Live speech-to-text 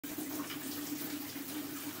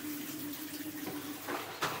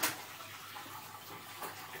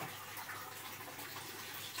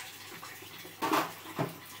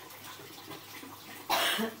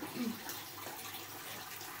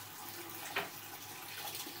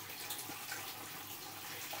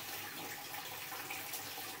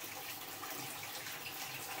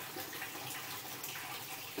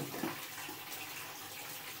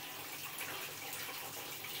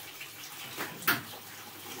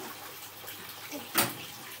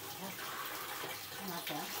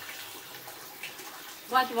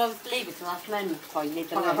Why do you always leave it to last moment before you need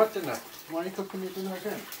the I've lid? had dinner. Why are you cooking me dinner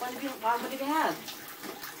again? Why would have you had?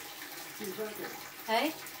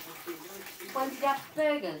 Hey? When did you have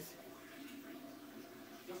burgers?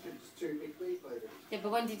 Just 2 big beef burgers. Yeah,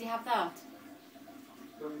 but when did you have that?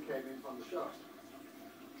 When we came in from the shop.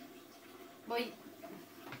 Well,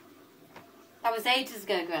 that was ages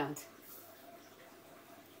ago, Grant.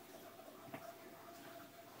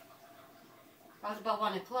 That was about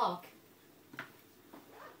 1 o'clock.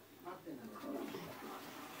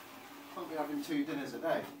 Can't be having 2 dinners a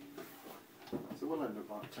day. So we'll end up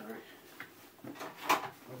like Terry.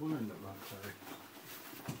 I will end up like Terry.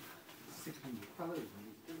 600 calories in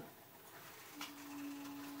each dinner.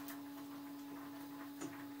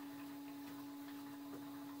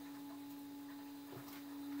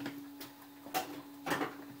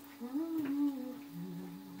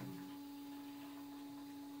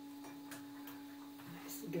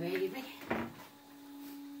 Gravy.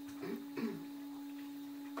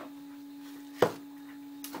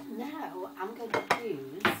 Now I'm going to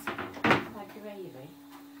use my gravy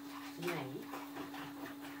to make,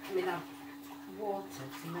 I mean water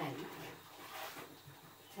to make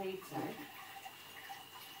potato.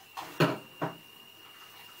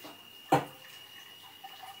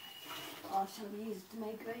 I shall use to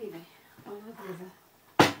make gravy on the river.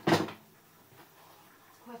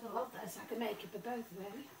 Quite a lot there, so I can make it for both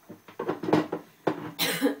really.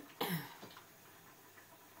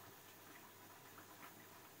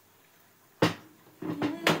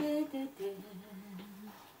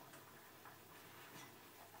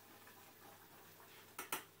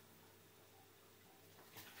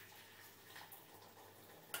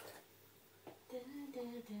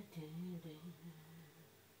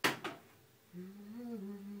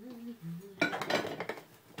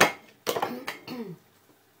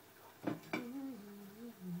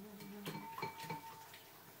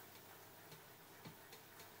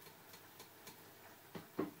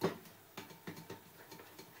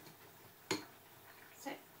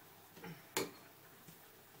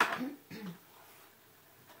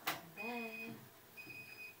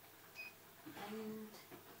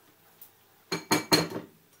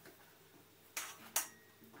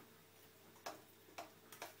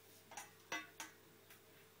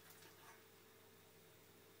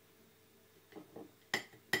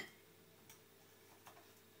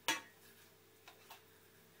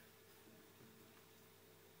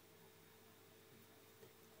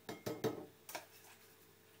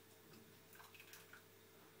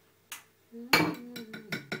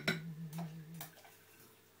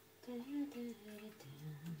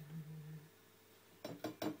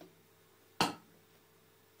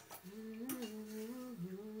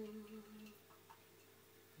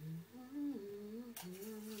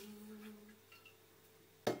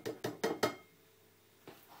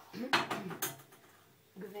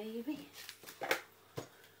 Gravy.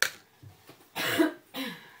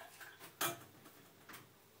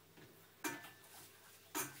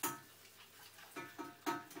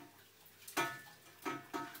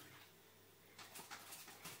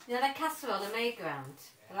 You know that casserole I made,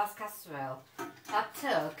 Grant? The last casserole? That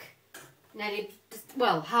took nearly,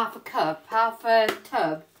 well, half a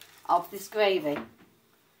tub of this gravy.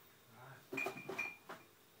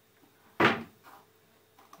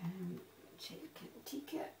 Chicken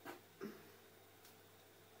tikka.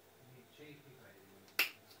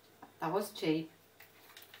 That was cheap.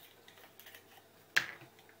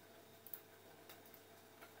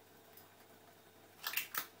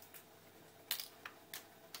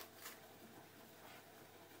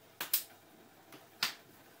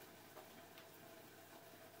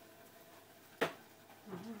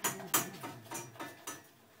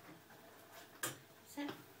 So,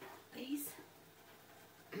 these.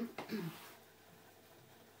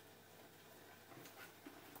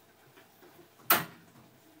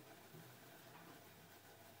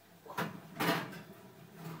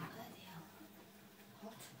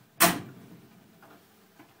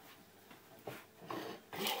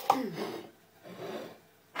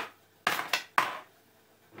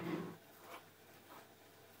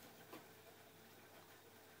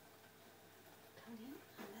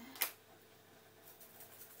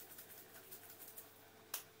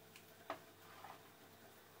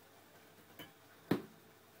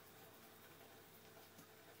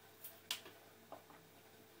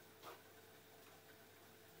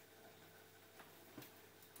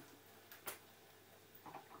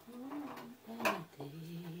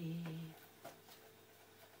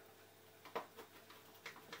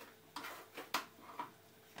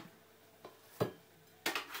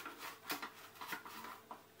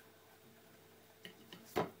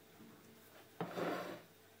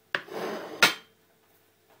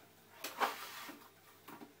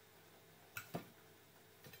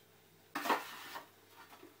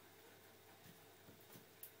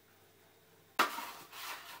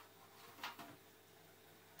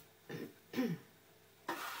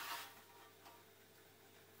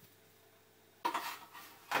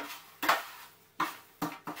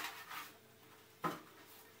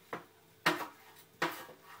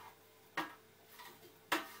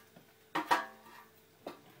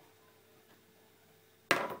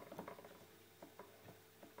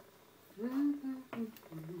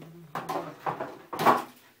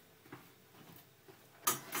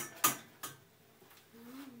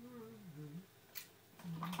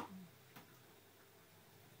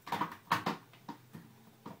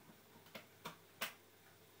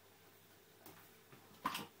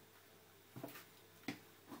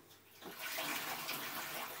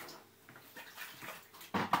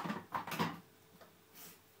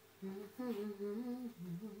 Well,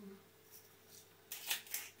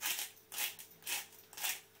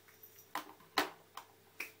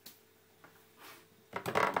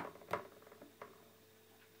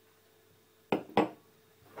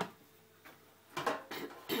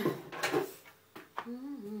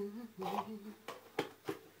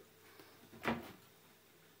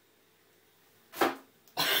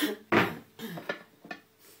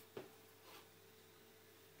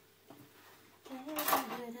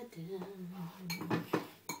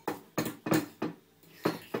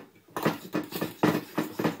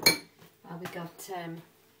 we got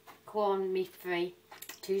Quorn meat-free,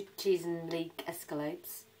 2 cheese and leek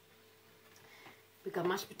escalopes. We've got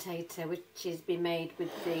mashed potato, which has been made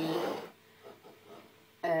with the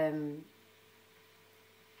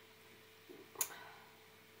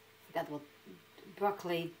forget what,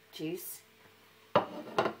 broccoli juice.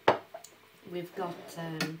 We've got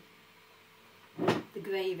the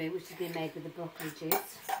gravy, which has been made with the broccoli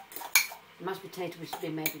juice. The mashed potato, which has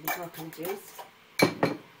been made with the broccoli juice.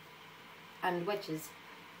 And wedges.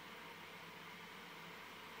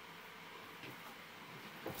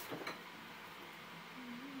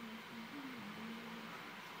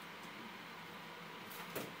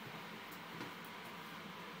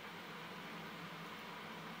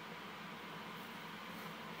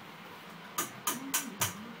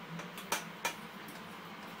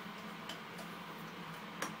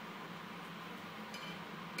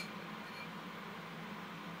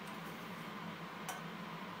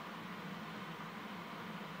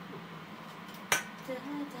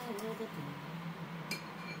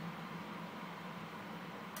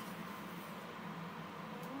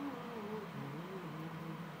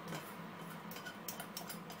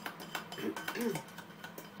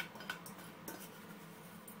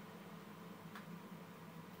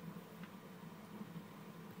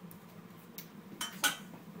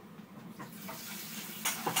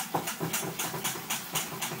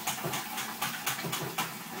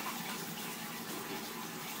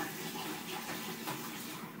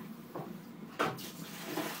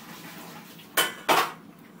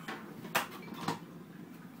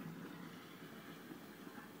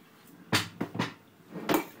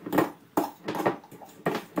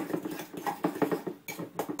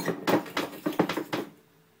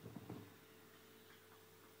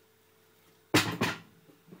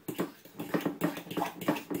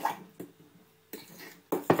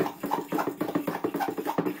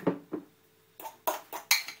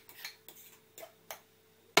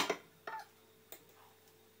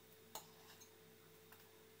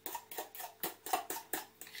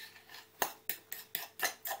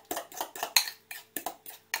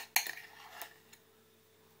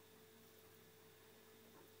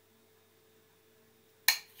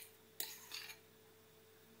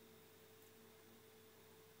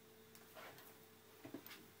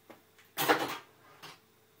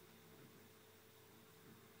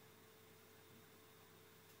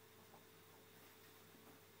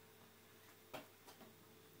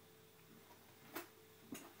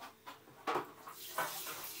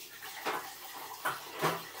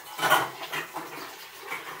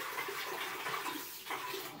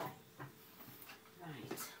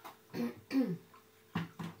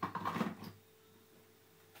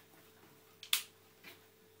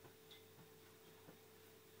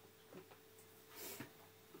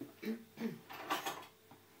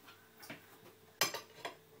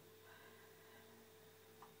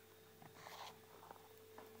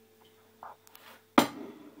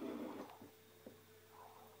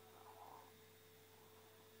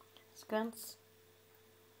 Scones.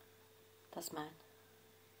 That's mine.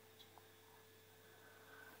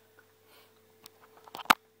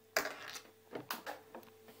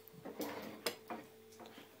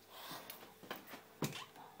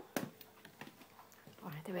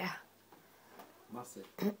 Alright, there we are. Massive.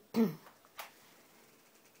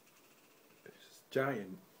 It's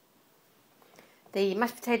giant. The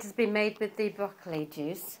mashed potatoes have been made with the broccoli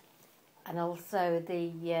juice, and also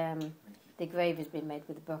the gravy's been made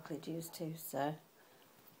with the broccoli juice too. So,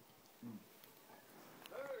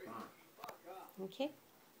 thank you.